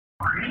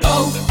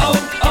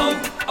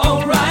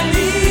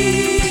O'Reilly!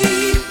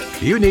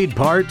 You need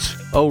parts?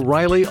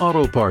 O'Reilly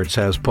Auto Parts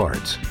has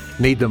parts.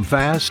 Need them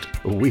fast?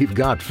 We've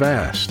got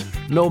fast.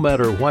 No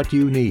matter what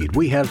you need,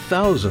 we have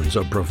thousands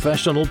of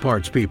professional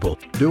parts people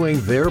doing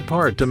their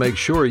part to make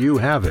sure you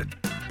have it.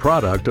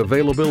 Product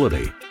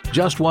availability.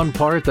 Just one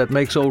part that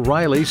makes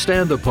O'Reilly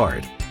stand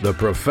apart. The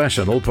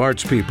professional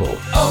parts people.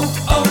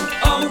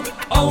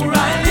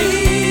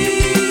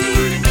 O'Reilly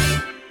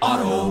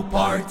Auto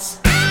Parts.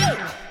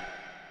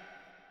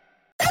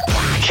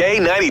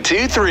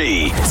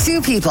 K92-3. Two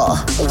people,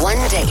 one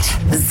date,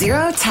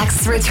 zero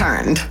texts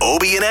returned.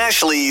 Obie and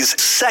Ashley's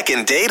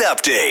second date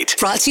update.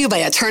 Brought to you by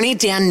attorney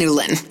Dan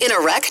Newlin. In a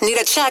wreck, need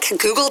a check,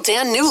 Google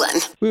Dan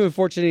Newlin. We were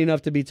fortunate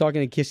enough to be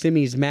talking to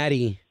Kissimmee's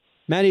Maddie.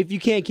 Maddie, if you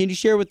can you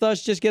share with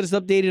us, just get us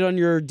updated on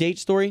your date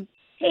story?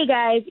 Hey,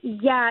 guys.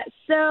 Yeah,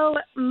 so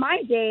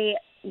my date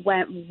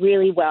went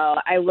really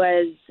well. I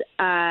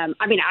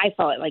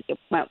felt like it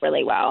went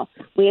really well.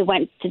 We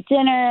went to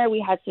dinner. We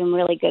had some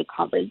really good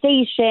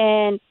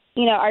conversation.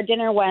 You know, our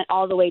dinner went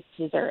all the way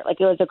to dessert. Like,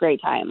 it was a great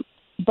time.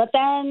 But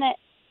then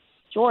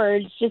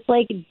George just,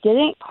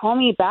 didn't call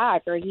me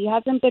back, or he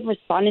hasn't been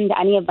responding to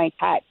any of my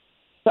texts.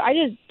 So I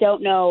just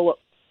don't know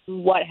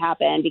what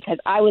happened, because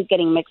I was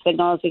getting mixed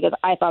signals because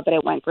I thought that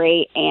it went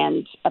great,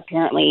 and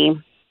apparently,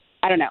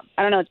 I don't know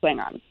what's going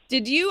on.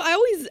 I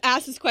always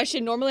ask this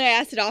question. Normally I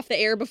ask it off the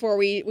air before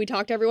we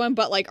talk to everyone,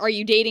 but are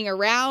you dating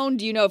around?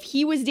 Do you know if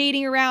he was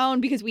dating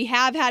around? Because we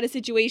have had a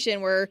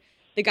situation where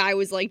the guy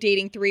was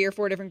dating 3 or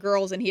 4 different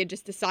girls and he had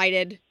just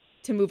decided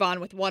to move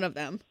on with one of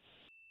them.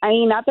 I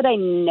mean, not that I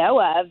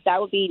know of. That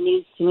would be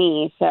news to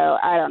me, so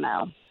I don't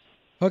know.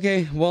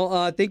 Okay,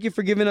 well, thank you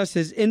for giving us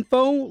his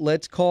info.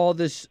 Let's call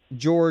this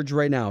George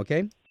right now,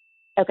 okay?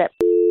 Okay.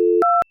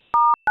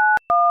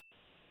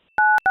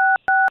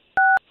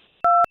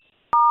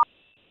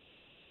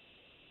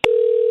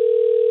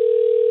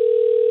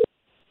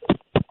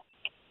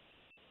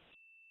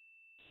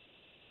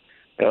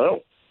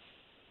 Hello?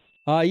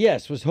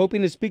 Yes, was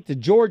hoping to speak to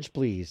George,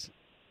 please.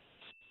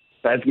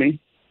 That's me.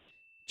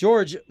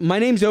 George, my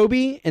name's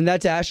Obie, and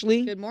that's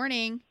Ashley. Good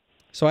morning.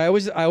 So I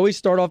always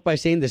start off by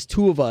saying there's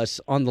 2 of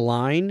us on the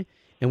line,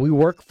 and we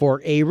work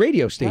for a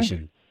radio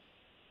station.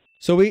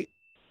 Hi.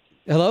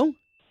 Hello?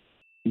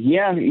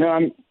 Yeah,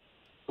 no,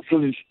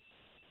 so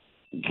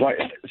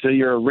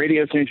you're a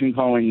radio station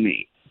calling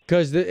me?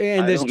 There's I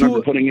don't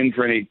remember putting in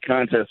for any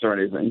contest or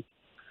anything.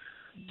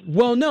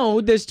 Well, no,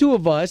 there's 2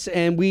 of us,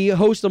 and we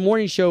host a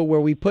morning show where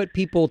we put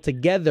people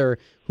together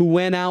who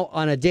went out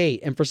on a date,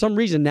 and for some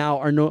reason now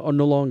are no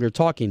longer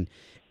talking.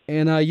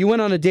 And you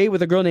went on a date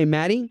with a girl named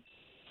Maddie?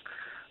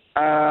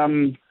 I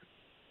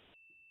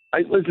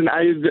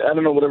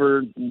don't know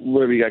whatever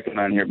you got going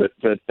on here, but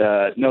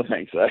no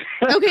thanks.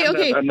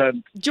 Okay. I'm not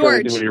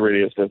George, doing any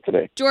radio stuff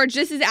today. George,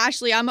 this is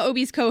Ashley. I'm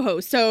Obie's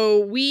co-host. So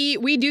we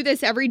do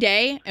this every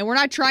day, and we're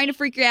not trying to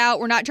freak you out.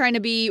 We're not trying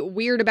to be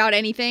weird about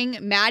anything.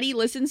 Maddie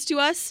listens to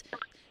us,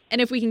 and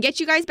if we can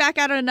get you guys back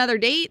out on another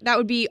date, that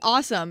would be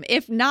awesome.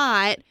 If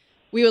not,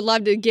 we would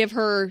love to give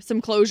her some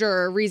closure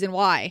or a reason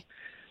why.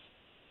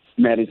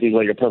 Maddie seems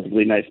like a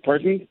perfectly nice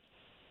person.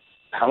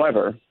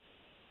 However,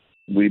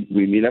 we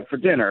meet up for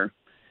dinner,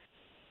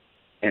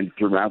 and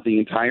throughout the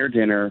entire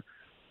dinner,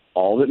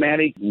 all that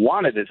Maddie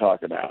wanted to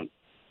talk about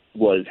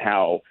was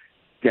how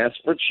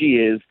desperate she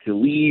is to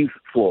leave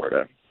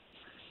Florida.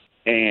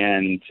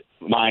 And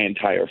my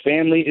entire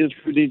family is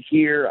rooted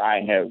here.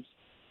 I have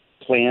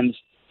plans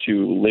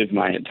to live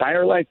my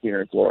entire life here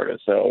in Florida,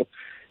 so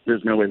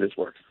there's no way this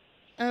works.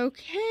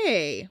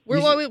 Okay.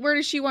 Where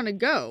does she want to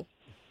go?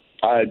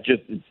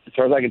 Just as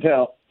far as I can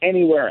tell,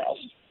 anywhere else.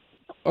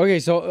 Okay,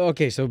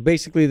 so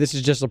basically this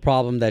is just a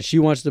problem that she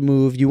wants to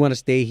move, you want to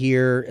stay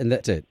here, and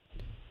that's it.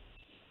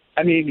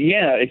 I mean,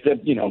 yeah,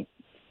 except,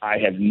 I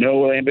have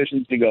no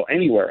ambitions to go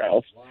anywhere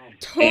else. Wow.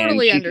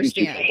 Totally and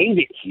understand. She hate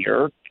it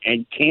here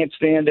and can't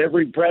stand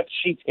every breath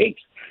she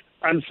takes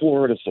on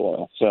Florida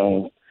soil.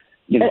 So,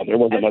 there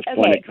wasn't much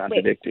point in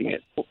contradicting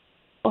it.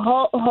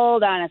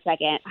 Hold on a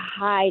second.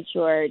 Hi,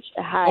 George.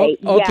 Hi.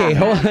 Okay,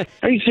 hold on.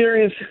 Are you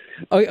serious?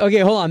 Okay,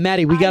 hold on,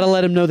 Maddie. We got to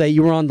let him know that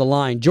you were on the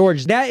line.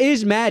 George, that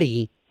is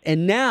Maddie,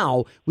 and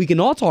now we can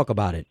all talk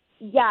about it.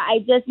 Yeah, I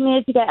just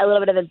needed to get a little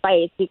bit of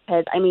advice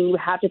because, you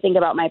have to think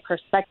about my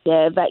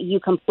perspective, that you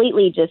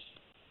completely just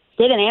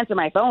didn't answer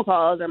my phone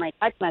calls or my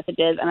text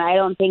messages, and I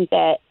don't think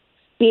that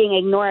being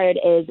ignored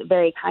is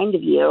very kind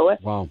of you.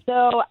 Wow.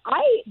 So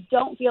I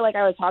don't feel like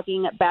I was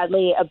talking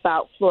badly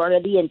about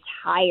Florida the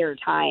entire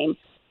time.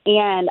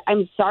 And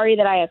I'm sorry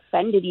that I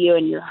offended you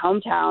in your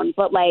hometown,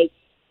 but I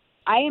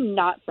am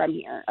not from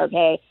here,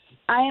 okay?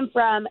 I am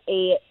from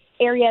a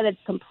area that's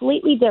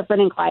completely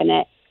different in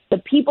climate. The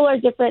people are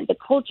different, the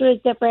culture is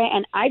different,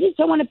 and I just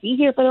don't want to be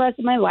here for the rest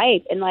of my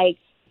life. And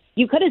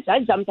you could have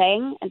said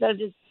something instead of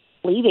just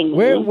leaving me.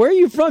 Where are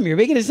you from? You're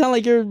making it sound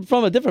like you're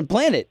from a different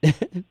planet.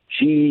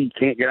 She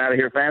can't get out of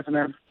here fast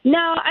enough?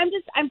 No,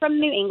 I'm from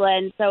New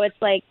England, so it's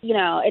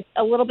it's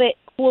a little bit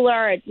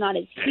cooler. It's not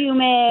as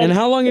humid. And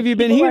how long have you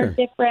been here?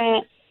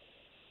 Different.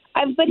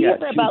 I've been here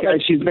for about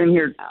she's been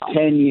here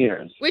 10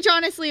 years. Which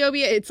honestly,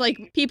 Obi, it's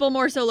like people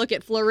more so look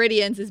at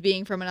Floridians as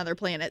being from another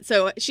planet.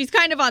 So she's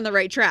kind of on the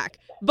right track.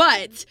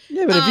 But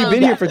yeah, but if you've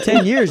been here for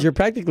 10 years, you're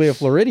practically a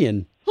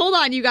Floridian. Hold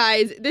on, you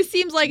guys. This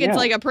seems like it's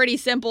like a pretty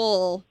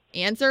simple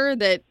answer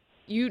that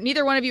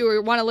neither one of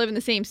you want to live in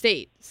the same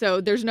state.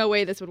 So there's no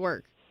way this would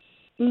work.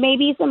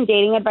 Maybe some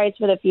dating advice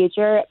for the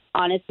future.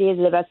 Honesty is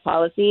the best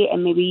policy,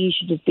 and maybe you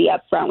should just be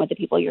upfront with the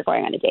people you're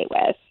going on a date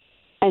with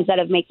instead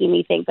of making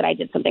me think that I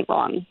did something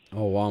wrong.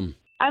 Oh,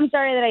 I'm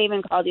sorry that I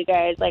even called you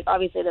guys. Like,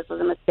 obviously, this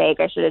was a mistake.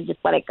 I should have just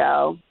let it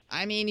go.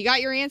 I mean, you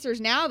got your answers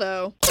now,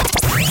 though.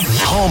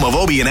 Home of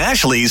Obie and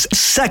Ashley's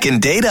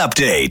second date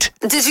update.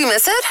 Did you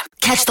miss it?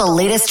 Catch the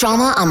latest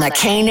drama on the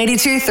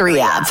K82-3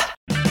 app.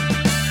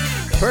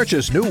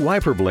 Purchase new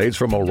wiper blades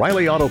from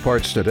O'Reilly Auto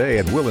Parts today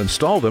and we'll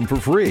install them for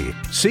free.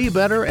 See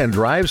better and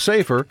drive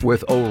safer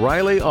with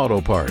O'Reilly Auto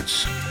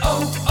Parts.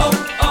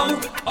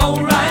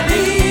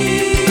 O'Reilly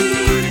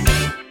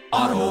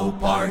Auto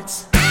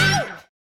Parts.